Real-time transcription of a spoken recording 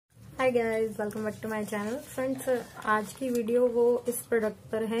Hi guys, welcome back to my channel. Friends, आज की video वो इस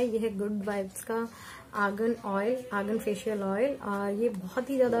प्रोडक्ट पर है। ये है गुड वाइब्स का argan oil, argon facial oil. ये बहुत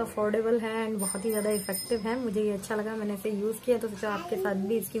ही ज़्यादा अफोर्डेबल है एंड बहुत ही ज़्यादा इफेक्टिव है। मुझे ये अच्छा लगा, मैंने इसे यूज़ किया तो सोचा आपके साथ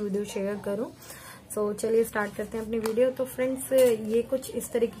भी इसकी वीडियो शेयर करूं। सो चलिए स्टार्ट करते हैं अपनी वीडियो। तो फ्रेंड्स, ये कुछ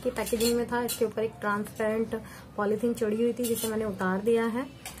इस तरीके की पैकेजिंग में था। इसके ऊपर एक ट्रांसपेरेंट पॉलीथीन चढ़ी हुई थी जिसे मैंने उतार दिया है।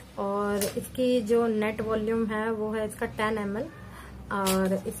 और इसकी जो नेट वॉल्यूम है वो है इसका 10 ml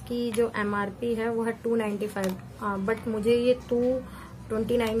और इसकी जो MRP है वो है 295। बट मुझे ये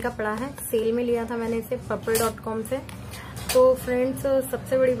 229 का पड़ा है। सेल में लिया था मैंने इसे purple.com से। तो फ्रेंड्स,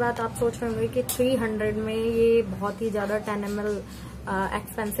 सबसे बड़ी बात आप सोच रहे होंगे कि 300 में ये बहुत ही ज्यादा 10 ml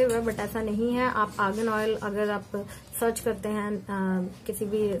एक्सपेंसिव है, बट ऐसा नहीं है। आप आर्गन ऑयल अगर आप सर्च करते हैं किसी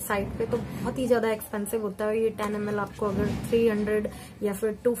भी साइट पे तो बहुत ही ज्यादा एक्सपेंसिव होता है। ये 10 ml आपको अगर 300 या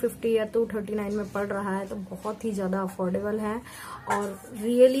फिर 250 या 239 में पड़ रहा है तो बहुत ही ज्यादा अफोर्डेबल है। और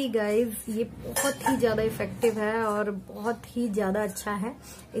रियली गाइज, ये बहुत ही ज्यादा इफेक्टिव है और बहुत ही ज्यादा अच्छा है,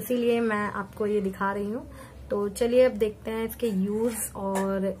 इसीलिए मैं आपको ये दिखा रही हूँ। तो चलिए अब देखते हैं इसके यूज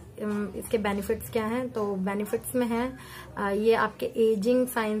और इसके बेनिफिट्स क्या हैं। तो बेनिफिट्स में है ये आपके एजिंग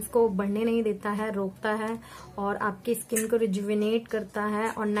साइंस को बढ़ने नहीं देता है, रोकता है और आपकी स्किन को रिजुविनेट करता है।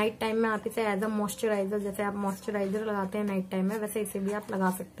 और नाइट टाइम में आप इसे एज अ मॉइस्चराइजर, जैसे आप मॉइस्चराइजर लगाते हैं नाइट टाइम में, वैसे इसे भी आप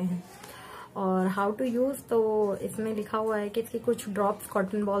लगा सकते हैं। और हाउ टू यूज, तो इसमें लिखा हुआ है कि इसकी कुछ ड्रॉप्स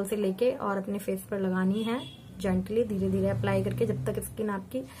कॉटन बॉल से लेके और अपने फेस पर लगानी है, जेंटली धीरे धीरे अप्लाई करके, जब तक स्किन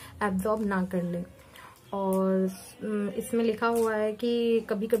आपकी एब्जॉर्ब ना कर ले। और इसमें लिखा हुआ है कि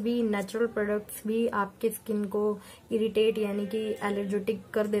कभी कभी नेचुरल प्रोडक्ट्स भी आपके स्किन को इरिटेट यानी कि एलर्जेटिक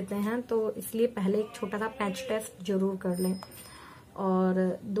कर देते हैं, तो इसलिए पहले एक छोटा सा पैच टेस्ट जरूर कर लें।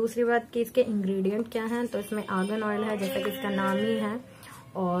 और दूसरी बात कि इसके इंग्रेडिएंट क्या हैं, तो इसमें आर्गन ऑयल है जैसा कि इसका नाम ही है,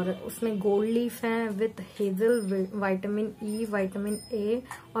 और उसमें गोल्ड लीफ है with hazel, vitamin E, vitamin A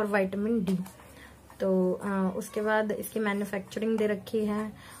और विटामिन डी। तो उसके बाद इसकी मैन्युफैक्चरिंग दे रखी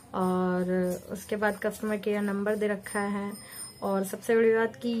है और उसके बाद कस्टमर केयर नंबर दे रखा है। और सबसे बड़ी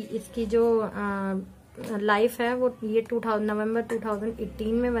बात कि इसकी जो लाइफ है वो ये नवंबर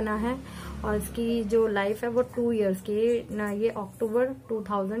 2018 में बना है और इसकी जो लाइफ है वो 2 इयर्स की, ये अक्टूबर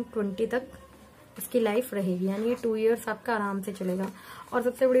 2020 तक इसकी लाइफ रहेगी, यानी ये 2 इयर्स आपका आराम से चलेगा। और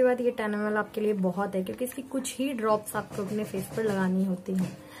सबसे बड़ी बात, ये 10 ml आपके लिए बहुत है क्योंकि इसकी कुछ ही ड्रॉप्स आपको अपने फेस पर लगानी होती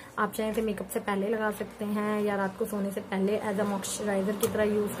हैं। आप चाहे तो मेकअप से पहले लगा सकते हैं या रात को सोने से पहले एज अ मॉइस्चराइजर की तरह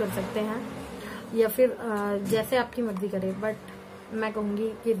यूज कर सकते हैं, या फिर जैसे आपकी मर्जी करे। बट मैं कहूंगी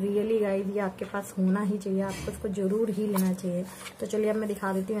कि रियली गाइस, ये आपके पास होना ही चाहिए, आपको इसको जरूर ही लेना चाहिए। तो चलिए अब मैं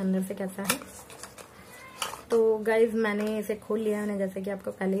दिखा देती हूँ अंदर से कैसा है। तो गाइज, मैंने इसे खोल लिया है, जैसे कि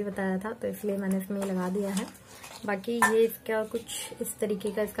आपको पहले ही बताया था, तो इसलिए मैंने इसमें लगा दिया है। बाकी ये इसका कुछ इस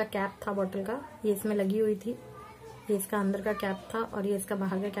तरीके का इसका कैप था बॉटल का, ये इसमें लगी हुई थी। ये इसका अंदर का कैप था और ये इसका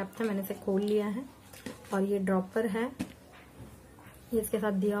बाहर का कैप था। मैंने इसे खोल लिया है और ये ड्रॉपर है, ये इसके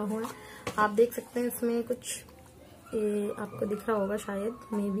साथ दिया हुआ है। आप देख सकते हैं इसमें कुछ, ये आपको दिख रहा होगा शायद,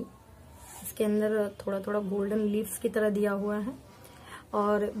 मे बी इसके अंदर थोड़ा थोड़ा गोल्डन लीव्स की तरह दिया हुआ है।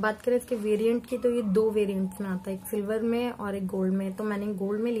 और बात करें इसके वेरिएंट की, तो ये 2 वेरिएंट्स में आता है, एक सिल्वर में और एक गोल्ड में। तो मैंने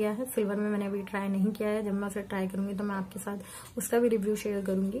गोल्ड में लिया है, सिल्वर में मैंने अभी ट्राई नहीं किया है। जब मैं उसे ट्राई करूंगी तो मैं आपके साथ उसका भी रिव्यू शेयर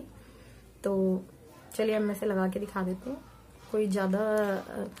करूंगी। तो चलिए अब मैं इसे लगा के दिखा देती हूँ। कोई ज़्यादा,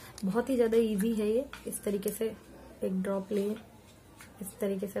 बहुत ही ज़्यादा इजी है ये। इस तरीके से एक ड्रॉप ले, इस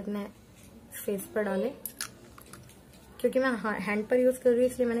तरीके से अपने फेस पर डालें। क्योंकि मैं हैंड पर यूज़ कर रही हूँ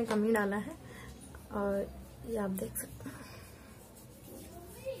इसलिए मैंने कम ही डाला है। और ये आप देख सकते हैं,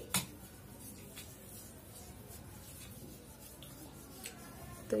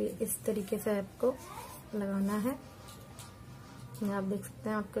 तो ये इस तरीके से आपको लगाना है। ये आप देख सकते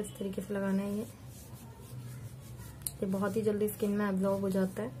हैं, आपको इस तरीके से लगाना है। ये बहुत ही जल्दी स्किन में एब्जॉर्ब हो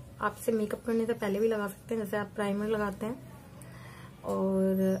जाता है। आप इसे मेकअप करने से पहले भी लगा सकते हैं, जैसे आप प्राइमर लगाते हैं,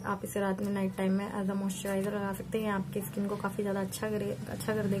 और आप इसे रात में नाइट टाइम में एज अ मॉइस्चराइजर लगा सकते हैं। ये आपकी स्किन को काफी ज्यादा अच्छा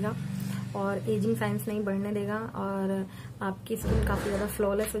कर देगा और एजिंग साइंस नहीं बढ़ने देगा और आपकी स्किन काफी ज्यादा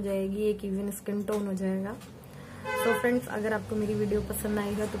फ्लॉलेस हो जाएगी, एक इवन स्किन टोन हो जाएगा। तो फ्रेंड्स, अगर आपको मेरी वीडियो पसंद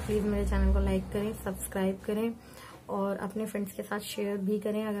आई है तो प्लीज मेरे चैनल को लाइक करें, सब्सक्राइब करें और अपने फ्रेंड्स के साथ शेयर भी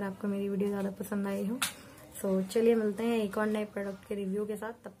करें अगर आपको मेरी वीडियो ज्यादा पसंद आई हो। सो चलिए मिलते हैं एक और नए प्रोडक्ट के रिव्यू के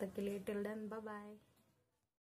साथ। तब तक के लिए टिल देन बाय बाय।